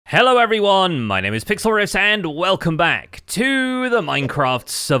Hello everyone, my name is Pixlriffs and welcome back to the Minecraft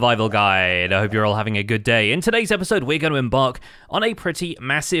Survival Guide. I hope you're all having a good day. In today's episode, we're going to embark on a pretty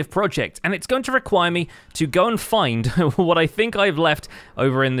massive project, and it's going to require me to go and find what I think I've left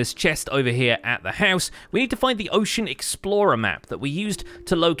over in this chest over here at the house. We need to find the Ocean Explorer map that we used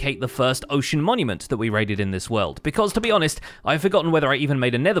to locate the first ocean monument that we raided in this world, because to be honest, I've forgotten whether I even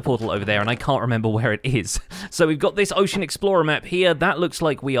made a nether portal over there and I can't remember where it is. So we've got this Ocean Explorer map here. That looks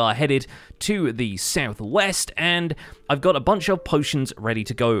like we are headed to the southwest, and I've got a bunch of potions ready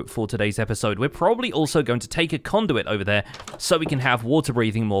to go for today's episode. We're probably also going to take a conduit over there so we can have water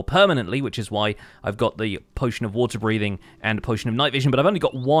breathing more permanently, which is why I've got the potion of water breathing and potion of night vision, but I've only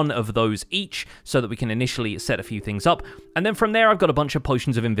got one of those each so that we can initially set a few things up. And then from there, I've got a bunch of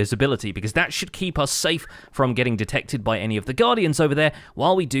potions of invisibility because that should keep us safe from getting detected by any of the guardians over there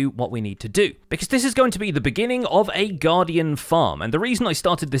while we do what we need to do. Because this is going to be the beginning of a guardian farm, and the reason I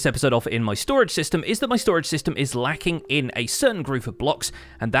started this episode off in my storage system is that my storage system is lacking in a certain group of blocks,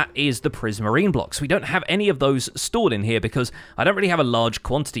 and that is the prismarine blocks. We don't have any of those stored in here because I don't really have a large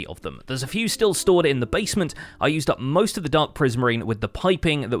quantity of them. There's a few still stored in the basement. I used up most of the dark prismarine with the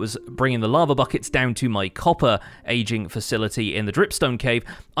piping that was bringing the lava buckets down to my copper aging facility in the dripstone cave.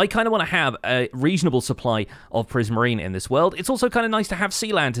 I kind of want to have a reasonable supply of prismarine in this world. It's also kind of nice to have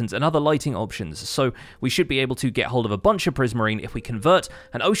sea lanterns and other lighting options, so we should be able to get hold of a bunch of prismarine if we convert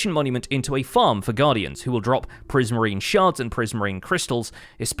an ocean monument into a farm for guardians who will drop prismarine shards and prismarine crystals.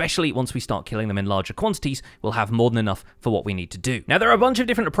 Especially once we start killing them in larger quantities, we'll have more than enough for what we need to do. Now, there are a bunch of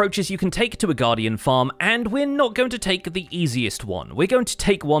different approaches you can take to a guardian farm, and we're not going to take the easiest one. We're going to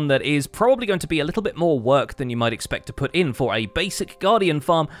take one that is probably going to be a little bit more work than you might expect to put in for a basic guardian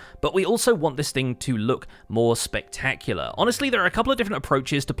farm, but we also want this thing to look more spectacular. Honestly, there are a couple of different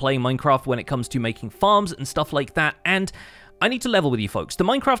approaches to playing Minecraft when it comes to making farms and stuff like that, and I need to level with you folks. The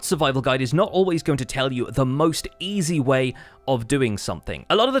Minecraft Survival Guide is not always going to tell you the most easy way of doing something.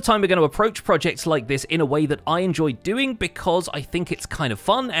 A lot of the time we're going to approach projects like this in a way that I enjoy doing because I think it's kind of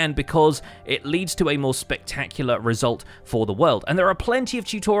fun and because it leads to a more spectacular result for the world. And there are plenty of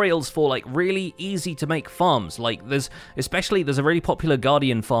tutorials for like really easy to make farms. Like there's a really popular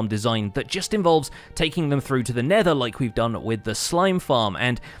Guardian farm design that just involves taking them through to the Nether like we've done with the slime farm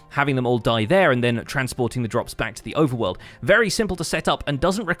and having them all die there and then transporting the drops back to the overworld. Very simple to set up and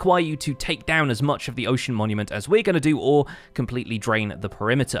doesn't require you to take down as much of the ocean monument as we're going to do or completely drain the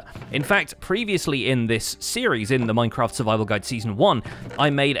perimeter. In fact, previously in this series, in the Minecraft Survival Guide Season 1, I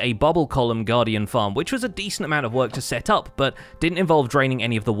made a bubble column guardian farm, which was a decent amount of work to set up, but didn't involve draining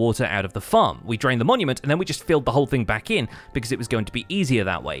any of the water out of the farm. We drained the monument, and then we just filled the whole thing back in, because it was going to be easier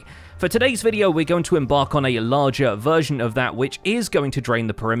that way. For today's video, we're going to embark on a larger version of that, which is going to drain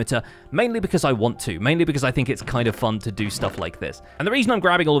the perimeter, mainly because I want to, mainly because I think it's kind of fun to do stuff like this. And the reason I'm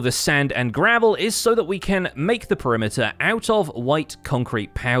grabbing all of this sand and gravel is so that we can make the perimeter out of white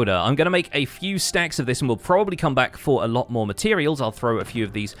concrete powder. I'm going to make a few stacks of this and we'll probably come back for a lot more materials. I'll throw a few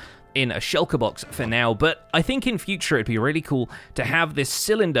of these in a shulker box for now, but I think in future it'd be really cool to have this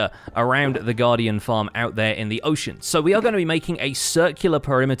cylinder around the Guardian farm out there in the ocean. So we are going to be making a circular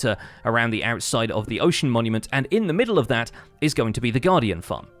perimeter around the outside of the ocean monument, and in the middle of that is going to be the Guardian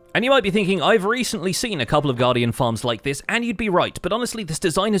farm. And you might be thinking, I've recently seen a couple of Guardian farms like this, and you'd be right, but honestly, this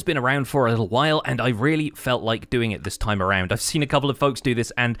design has been around for a little while, and I really felt like doing it this time around. I've seen a couple of folks do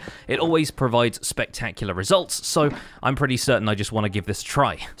this, and it always provides spectacular results, so I'm pretty certain I just want to give this a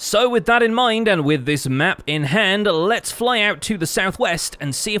try. So with that in mind, and with this map in hand, let's fly out to the southwest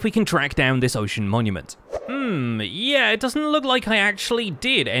and see if we can track down this ocean monument. Yeah, it doesn't look like I actually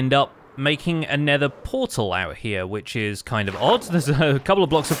did end up making a nether portal out here, which is kind of odd. There's a couple of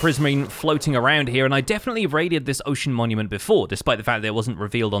blocks of prismarine floating around here, and I definitely raided this ocean monument before, despite the fact that it wasn't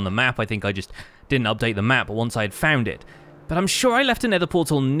revealed on the map. I think I just didn't update the map once I had found it. But I'm sure I left a nether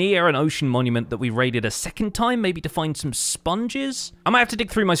portal near an ocean monument that we raided a second time, maybe to find some sponges? I might have to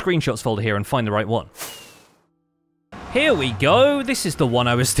dig through my screenshots folder here and find the right one. Here we go. This is the one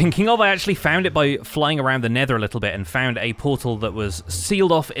I was thinking of. I actually found it by flying around the nether a little bit and found a portal that was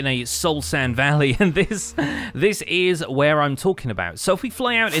sealed off in a soul sand valley, and this is where I'm talking about. So if we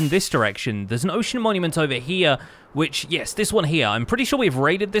fly out in this direction, there's an ocean monument over here, which, yes, this one here, I'm pretty sure we've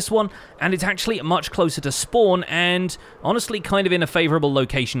raided this one, and it's actually much closer to spawn, and honestly kind of in a favorable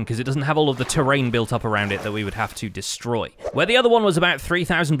location, because it doesn't have all of the terrain built up around it that we would have to destroy. Where the other one was about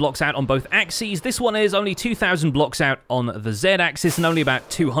 3,000 blocks out on both axes, this one is only 2,000 blocks out on the Z-axis, and only about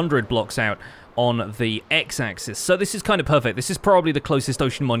 200 blocks out on the x-axis. So this is kind of perfect. This is probably the closest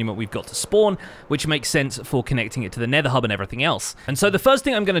ocean monument we've got to spawn, which makes sense for connecting it to the nether hub and everything else. And so the first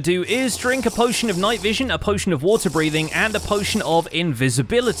thing I'm going to do is drink a potion of night vision, a potion of water breathing, and a potion of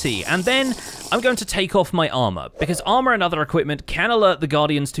invisibility. And then I'm going to take off my armor, because armor and other equipment can alert the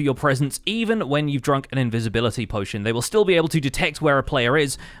guardians to your presence even when you've drunk an invisibility potion. They will still be able to detect where a player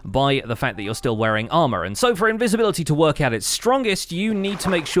is by the fact that you're still wearing armor. And so for invisibility to work at its strongest, you need to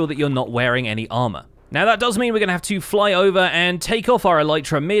make sure that you're not wearing any armor. Now that does mean we're going to have to fly over and take off our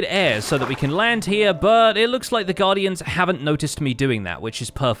elytra mid-air so that we can land here, but it looks like the Guardians haven't noticed me doing that, which is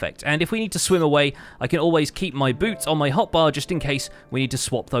perfect. And if we need to swim away, I can always keep my boots on my hotbar just in case we need to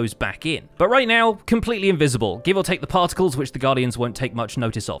swap those back in. But right now, completely invisible, give or take the particles, which the Guardians won't take much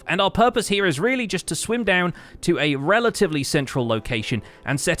notice of. And our purpose here is really just to swim down to a relatively central location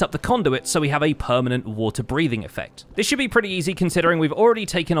and set up the conduit so we have a permanent water breathing effect. This should be pretty easy considering we've already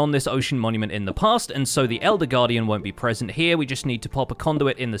taken on this ocean monument in the past, and so the Elder Guardian won't be present here. We just need to pop a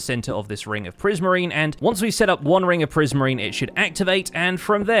conduit in the center of this ring of prismarine, and once we set up one ring of prismarine, it should activate, and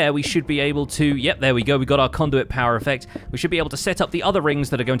from there we should be able to, yep, there we go, we got our conduit power effect. We should be able to set up the other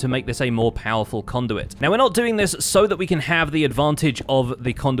rings that are going to make this a more powerful conduit. Now, we're not doing this so that we can have the advantage of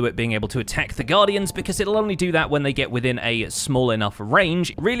the conduit being able to attack the Guardians, because it'll only do that when they get within a small enough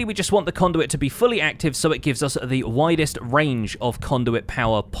range. Really, we just want the conduit to be fully active so it gives us the widest range of conduit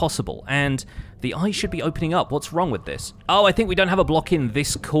power possible, and the eye should be opening up. What's wrong with this? Oh, I think we don't have a block in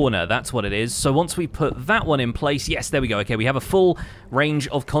this corner. That's what it is. So once we put that one in place, yes, there we go. Okay, we have a full range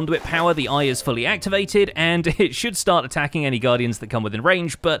of conduit power. The eye is fully activated, and it should start attacking any Guardians that come within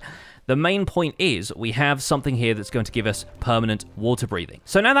range, but the main point is we have something here that's going to give us permanent water breathing.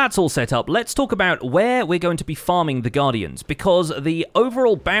 So now that's all set up, let's talk about where we're going to be farming the Guardians, because the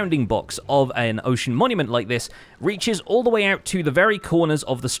overall bounding box of an ocean monument like this reaches all the way out to the very corners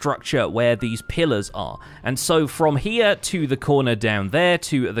of the structure where these pillars are. And so from here to the corner down there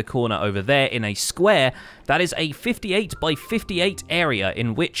to the corner over there in a square, that is a 58 by 58 area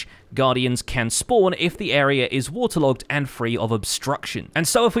in which Guardians can spawn if the area is waterlogged and free of obstruction. And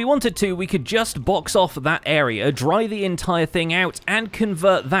so if we wanted to, we could just box off that area, dry the entire thing out, and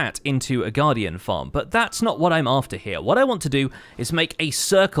convert that into a Guardian farm. But that's not what I'm after here. What I want to do is make a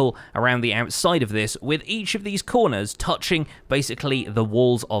circle around the outside of this, with each of these corners touching basically the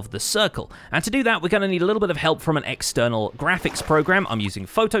walls of the circle. And to do that, we're going to need a little bit of help from an external graphics program. I'm using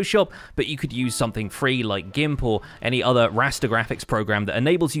Photoshop, but you could use something free like GIMP or any other raster graphics program that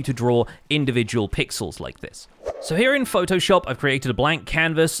enables you to draw individual pixels like this. So here in Photoshop, I've created a blank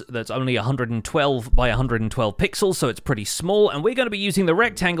canvas that's only 112 by 112 pixels, so it's pretty small, and we're going to be using the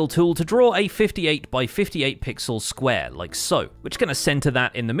rectangle tool to draw a 58 by 58 pixel square, like so. We're just going to center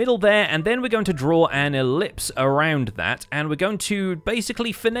that in the middle there, and then we're going to draw an ellipse around that, and we're going to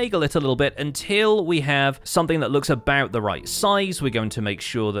basically finagle it a little bit until we have something that looks about the right size. We're going to make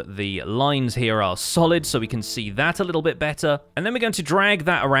sure that the lines here are solid so we can see that a little bit better, and then we're going to drag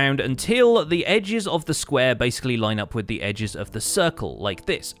that around until the edges of the square basically line up with the edges of the circle, like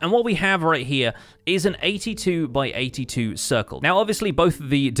this. And what we have right here is an 82 by 82 circle. Now, obviously, both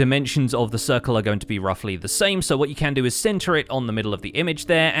the dimensions of the circle are going to be roughly the same, so what you can do is center it on the middle of the image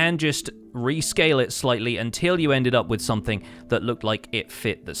there and just rescale it slightly until you ended up with something that looked like it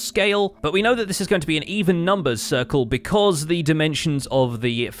fit the scale. But we know that this is going to be an even numbers circle because the dimensions of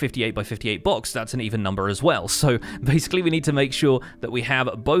the 58 by 58 box, that's an even number as well. So basically, we need to make sure that we have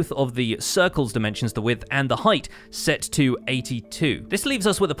both of the circle's dimensions, the width and the height, set to 82. This leaves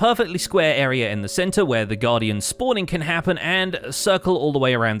us with a perfectly square area in the center where the Guardian spawning can happen, and a circle all the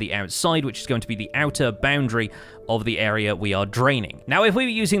way around the outside, which is going to be the outer boundary of the area we are draining. Now, if we were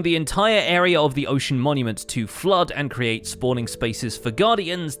using the entire area of the ocean monument to flood and create spawning spaces for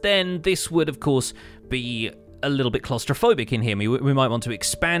Guardians, then this would, of course, be a little bit claustrophobic in here. We might want to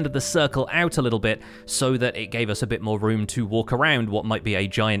expand the circle out a little bit so that it gave us a bit more room to walk around what might be a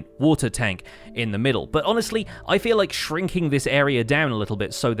giant water tank in the middle. But honestly, I feel like shrinking this area down a little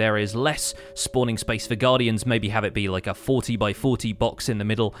bit so there is less spawning space for Guardians, maybe have it be like a 40 by 40 box in the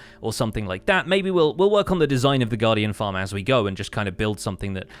middle or something like that. Maybe we'll work on the design of the Guardian farm as we go and just kind of build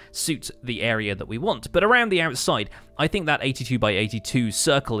something that suits the area that we want. But around the outside, I think that 82 by 82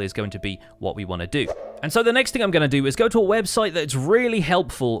 circle is going to be what we want to do. And so the next thing I'm going to do is go to a website that's really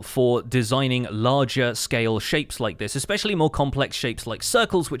helpful for designing larger scale shapes like this, especially more complex shapes like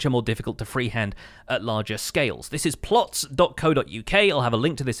circles, which are more difficult to freehand at larger scales. This is plots.co.uk. I'll have a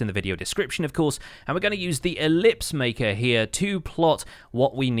link to this in the video description, of course, and we're going to use the ellipse maker here to plot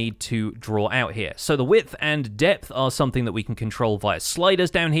what we need to draw out here. So the width and depth are something that we can control via sliders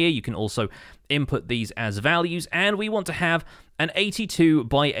down here. You can also input these as values, and we want to have an 82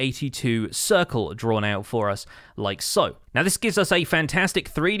 by 82 circle drawn out for us, like so. Now this gives us a fantastic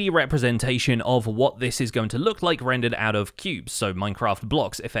 3D representation of what this is going to look like rendered out of cubes, so Minecraft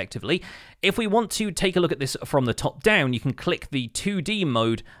blocks effectively. If we want to take a look at this from the top down, you can click the 2D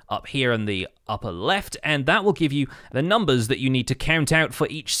mode up here in the upper left, and that will give you the numbers that you need to count out for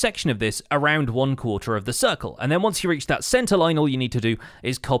each section of this around 1/4 of the circle. And then once you reach that center line, all you need to do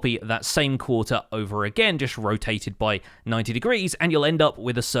is copy that same quarter over again, just rotated by 90 degrees, and you'll end up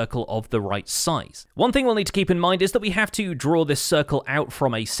with a circle of the right size. One thing we'll need to keep in mind is that we have to draw this circle out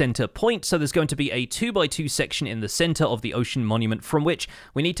from a center point, so there's going to be a 2x2 section in the center of the ocean monument from which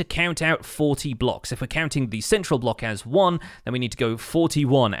we need to count out 40 blocks. If we're counting the central block as 1, then we need to go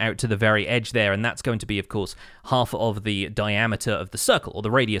 41 out to the very edge there, and that's going to be, of course, half of the diameter of the circle, or the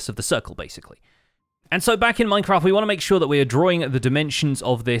radius of the circle, basically. And so back in Minecraft, we want to make sure that we are drawing the dimensions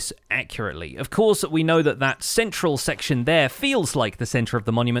of this accurately. Of course, we know that that central section there feels like the center of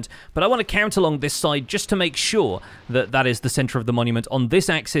the monument, but I want to count along this side just to make sure that that is the center of the monument on this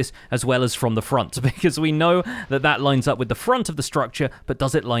axis as well as from the front, because we know that that lines up with the front of the structure, but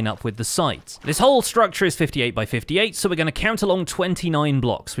does it line up with the sides? This whole structure is 58 by 58, so we're going to count along 29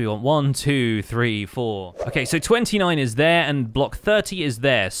 blocks. We want 1, 2, 3, 4. Okay, so 29 is there, and block 30 is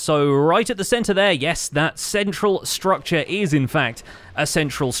there. So right at the center there, yes, that central structure is, in fact, a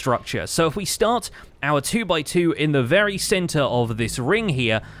central structure. So if we start our 2x2 in the very center of this ring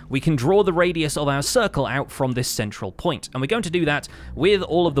here, we can draw the radius of our circle out from this central point. And we're going to do that with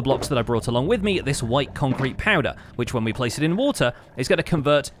all of the blocks that I brought along with me, this white concrete powder, which when we place it in water, is going to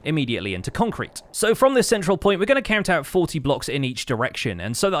convert immediately into concrete. So from this central point, we're going to count out 40 blocks in each direction.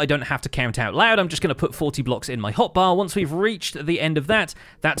 And so that I don't have to count out loud, I'm just going to put 40 blocks in my hotbar. Once we've reached the end of that,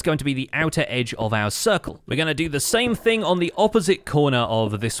 that's going to be the outer edge of our circle. We're going to do the same thing on the opposite corner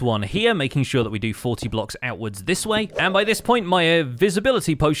of this one here, making sure that we do 40 blocks outwards this way. And by this point, my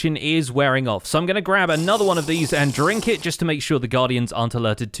invisibility potion is wearing off. So I'm going to grab another one of these and drink it just to make sure the guardians aren't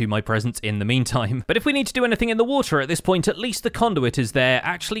alerted to my presence in the meantime. But if we need to do anything in the water at this point, at least the conduit is there,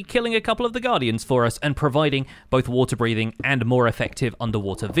 actually killing a couple of the guardians for us and providing both water breathing and more effective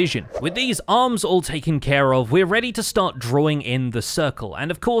underwater vision. With these arms all taken care of, we're ready to start drawing in the circle.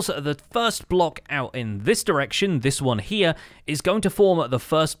 And of course, the first block out in this direction, this one here, is going to form the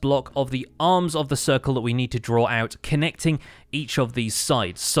first block of the arms of the circle that we need to draw out, connecting each of these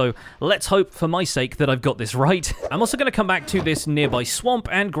sides. So let's hope, for my sake, that I've got this right. I'm also going to come back to this nearby swamp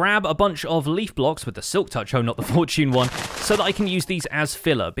and grab a bunch of leaf blocks with the silk touch hole, not the fortune one, so that I can use these as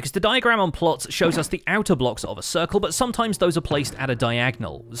filler, because the diagram on plots shows us the outer blocks of a circle, but sometimes those are placed at a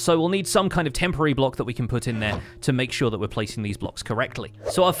diagonal. So we'll need some kind of temporary block that we can put in there to make sure that we're placing these blocks correctly.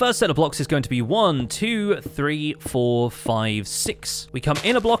 So our first set of blocks is going to be 1, 2, 3, 4, 5, 6. We come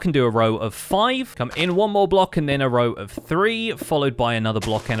in a block and do a row of 5, come in one more block and then a row of 3, followed by another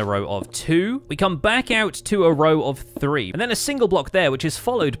block and a row of 2. We come back out to a row of 3, and then a single block there, which is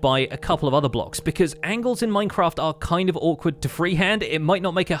followed by a couple of other blocks. Because angles in Minecraft are kind of awkward to freehand, it might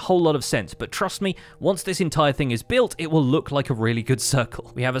not make a whole lot of sense, but trust me, once this entire thing is built, it will look like a really good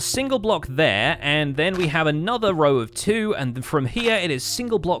circle. We have a single block there, and then we have another row of 2, and from here it is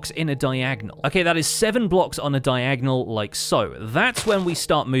single blocks in a diagonal. Okay, that is 7 blocks on a diagonal like so. That's when we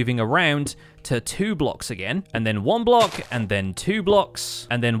start moving around to 2 blocks again, and then 1 block, and then 2 blocks,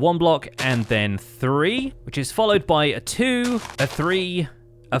 and then 1 block, and then 3, which is followed by a 2, a 3,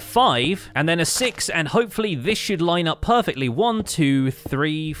 a 5, and then a 6, and hopefully this should line up perfectly. 1, 2,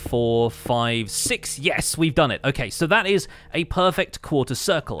 3, 4, 5, 6. Yes, we've done it. Okay, so that is a perfect quarter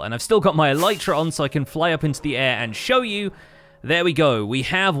circle, and I've still got my elytra on so I can fly up into the air and show you. There we go, we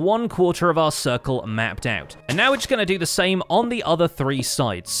have 1/4 of our circle mapped out. And now we're just going to do the same on the other 3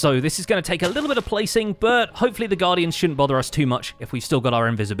 sides. So this is going to take a little bit of placing, but hopefully the guardians shouldn't bother us too much if we've still got our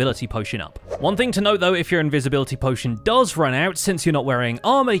invisibility potion up. One thing to note though, if your invisibility potion does run out, since you're not wearing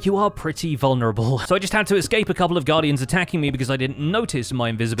armor, you are pretty vulnerable. So I just had to escape a couple of guardians attacking me because I didn't notice my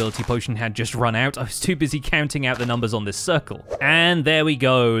invisibility potion had just run out. I was too busy counting out the numbers on this circle. And there we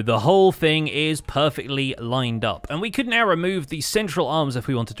go, the whole thing is perfectly lined up. And we could now remove the central arms if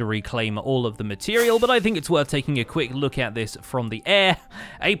we wanted to reclaim all of the material, but I think it's worth taking a quick look at this from the air.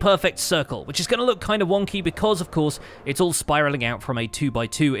 A perfect circle, which is going to look kind of wonky because, of course, it's all spiraling out from a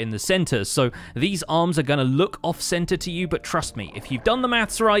 2x2 in the center, so these arms are going to look off-center to you, but trust me, if you've done the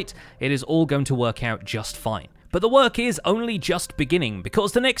maths right, it is all going to work out just fine. But the work is only just beginning,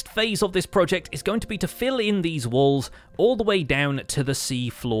 because the next phase of this project is going to be to fill in these walls all the way down to the sea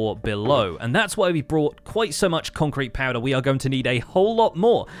floor below. And that's why we brought quite so much concrete powder. We are going to need a whole lot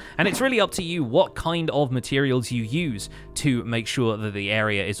more. And it's really up to you what kind of materials you use to make sure that the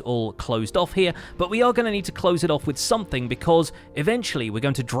area is all closed off here. But we are going to need to close it off with something, because eventually we're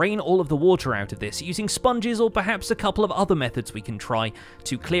going to drain all of the water out of this using sponges, or perhaps a couple of other methods we can try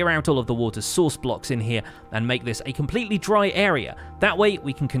to clear out all of the water source blocks in here and make this a completely dry area. That way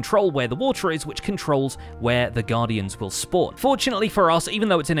we can control where the water is, which controls where the Guardians will spawn. Fortunately for us, even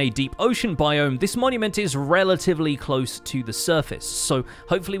though it's in a deep ocean biome, this monument is relatively close to the surface, so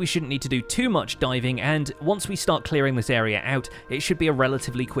hopefully we shouldn't need to do too much diving, and once we start clearing this area out, it should be a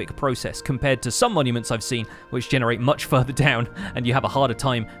relatively quick process compared to some monuments I've seen which generate much further down, and you have a harder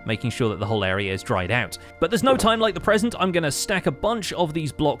time making sure that the whole area is dried out. But there's no time like the present. I'm going to stack a bunch of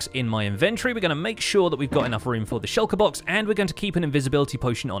these blocks in my inventory. We're going to make sure that we've got enough room for the shulker box, and we're going to keep an invisibility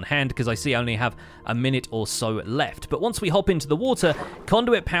potion on hand, because I see I only have a minute or so left. But once we hop into the water,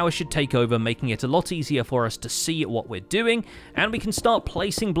 conduit power should take over, making it a lot easier for us to see what we're doing, and we can start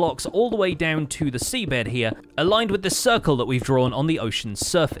placing blocks all the way down to the seabed here, aligned with the circle that we've drawn on the ocean's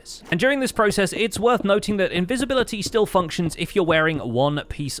surface. And during this process, it's worth noting that invisibility still functions if you're wearing one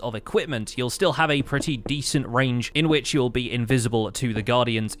piece of equipment. You'll still have a pretty decent range in which you'll be invisible to the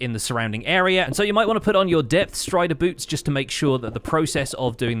Guardians in the surrounding area, and so you might want to put on your depth strider boots just to make sure that the process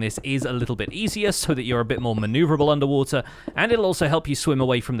of doing this is a little bit easier, so that you're a bit more maneuverable underwater, and it'll also help you swim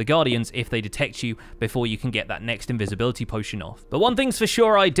away from the Guardians if they detect you before you can get that next invisibility potion off. But one thing's for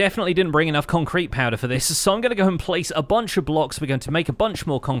sure, I definitely didn't bring enough concrete powder for this, so I'm going to go and place a bunch of blocks. We're going to make a bunch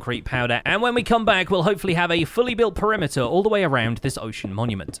more concrete powder, and when we come back, we'll hopefully have a fully built perimeter all the way around this ocean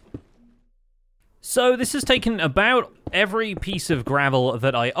monument. So this has taken about every piece of gravel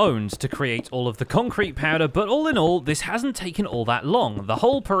that I owned to create all of the concrete powder, but all in all, this hasn't taken all that long. The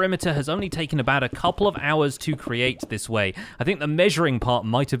whole perimeter has only taken about a couple of hours to create this way. I think the measuring part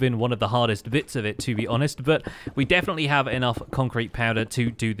might have been one of the hardest bits of it, to be honest, but we definitely have enough concrete powder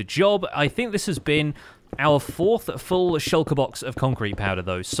to do the job. I think this has been our fourth full shulker box of concrete powder,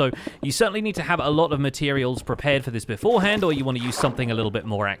 though, so you certainly need to have a lot of materials prepared for this beforehand, or you want to use something a little bit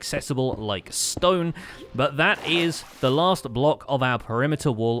more accessible like stone. But that is the last block of our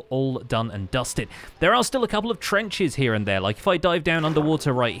perimeter wall all done and dusted. There are still a couple of trenches here and there. Like if I dive down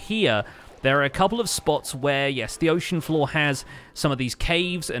underwater right here, there are a couple of spots where, yes, the ocean floor has some of these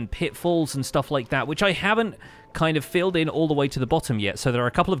caves and pitfalls and stuff like that, which I haven't kind of filled in all the way to the bottom yet. So there are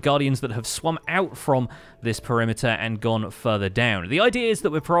a couple of Guardians that have swum out from this perimeter and gone further down. The idea is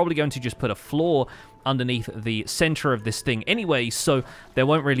that we're probably going to just put a floor underneath the center of this thing anyway, so there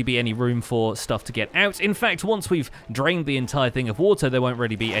won't really be any room for stuff to get out. In fact, once we've drained the entire thing of water, there won't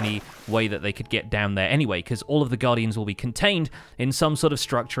really be any way that they could get down there anyway, because all of the Guardians will be contained in some sort of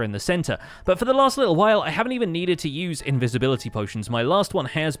structure in the center. But for the last little while, I haven't even needed to use invisibility potions. My last one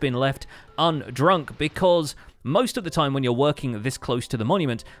has been left undrunk, because most of the time when you're working this close to the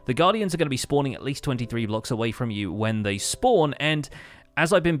monument, the Guardians are going to be spawning at least 23 blocks away from you when they spawn, and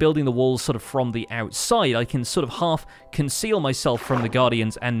as I've been building the walls sort of from the outside, I can sort of half conceal myself from the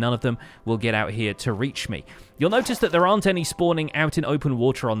Guardians, and none of them will get out here to reach me. You'll notice that there aren't any spawning out in open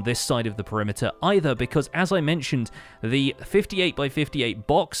water on this side of the perimeter either, because as I mentioned, the 58 by 58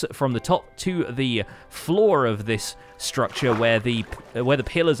 box from the top to the floor of this structure, where the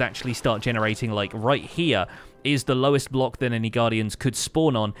pillars actually start generating, like right here, is the lowest block that any Guardians could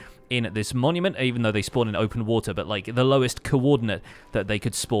spawn on in this monument, even though they spawn in open water, but like the lowest coordinate that they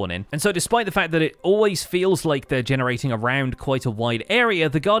could spawn in. And so despite the fact that it always feels like they're generating around quite a wide area,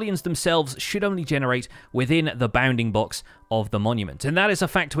 the Guardians themselves should only generate within the bounding box of the monument. And that is a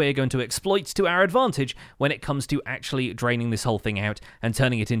fact we're going to exploit to our advantage when it comes to actually draining this whole thing out and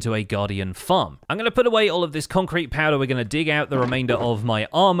turning it into a Guardian farm. I'm going to put away all of this concrete powder. We're going to dig out the remainder of my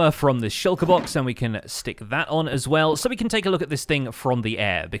armor from this shulker box, and we can stick that on as well, so we can take a look at this thing from the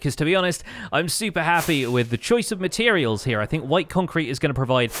air, because to be honest, I'm super happy with the choice of materials here. I think white concrete is going to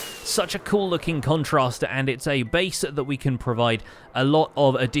provide such a cool looking contrast, and it's a base that we can provide a lot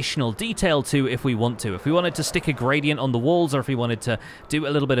of additional detail to if we want to. If we wanted to stick a gradient on the walls, or if we wanted to do a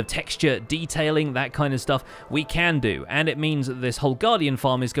little bit of texture detailing, that kind of stuff, we can do. And it means that this whole Guardian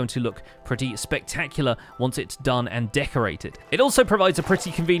farm is going to look pretty spectacular once it's done and decorated. It also provides a pretty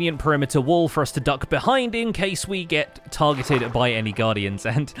convenient perimeter wall for us to duck behind in case we get targeted by any Guardians.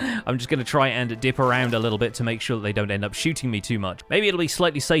 And I'm just going to try and dip around a little bit to make sure that they don't end up shooting me too much. Maybe it'll be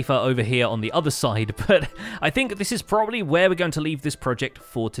slightly safer over here on the other side, but I think this is probably where we're going to leave this project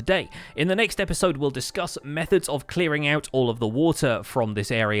for today. In the next episode, we'll discuss methods of clearing out all of the water from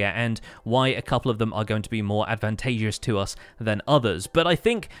this area and why a couple of them are going to be more advantageous to us than others. But I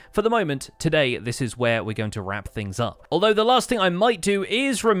think for the moment, today, this is where we're going to wrap things up. Although the last thing I might do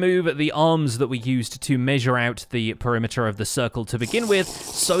is remove the arms that we used to measure out the perimeter of the circle to begin with,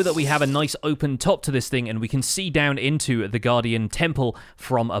 so that we have a nice open top to this thing and we can see down into the Guardian Temple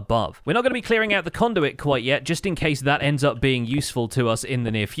from above. We're not going to be clearing out the conduit quite yet, just in case that ends up being useful to us in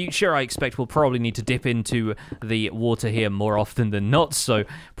the near future. I expect we'll probably need to dip into the water here more often than not, so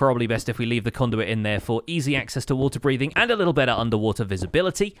probably best if we leave the conduit in there for easy access to water breathing and a little better underwater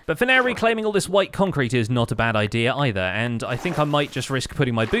visibility. But for now, reclaiming all this white concrete is not a bad idea either, and I think I might just risk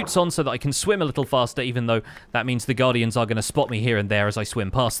putting my boots on so that I can swim a little faster, even though that means the Guardians are going to spot me here and there as I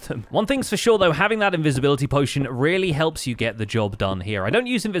swim past them. One thing's for sure though, having that invisibility potion really helps you get the job done here. I don't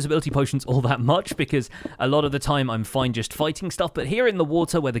use invisibility potions all that much because a lot of the time I'm fine just fighting stuff, but here in the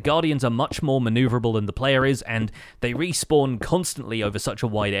water where the Guardians are much more maneuverable than the player is, and they respawn constantly over such a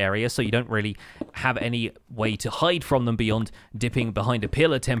wide area, so you don't really have any way to hide from them beyond dipping behind a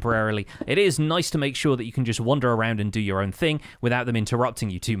pillar temporarily, it is nice to make sure that you can just wander around and do your own thing without them interrupting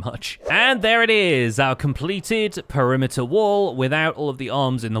you too much. And there it is, our completed perimeter wall without all of the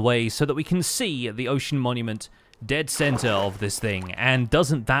arms in the way, so that we can see the ocean monument dead center of this thing. And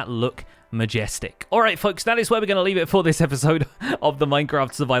doesn't that look majestic? Alright folks, that is where we're going to leave it for this episode of the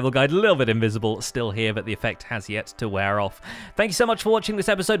Minecraft Survival Guide. A little bit invisible still here, but the effect has yet to wear off. Thank you so much for watching this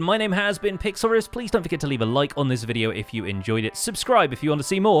episode. My name has been Pixlriffs. Please don't forget to leave a like on this video if you enjoyed it. Subscribe if you want to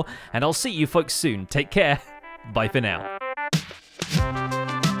see more, and I'll see you folks soon. Take care. Bye for now.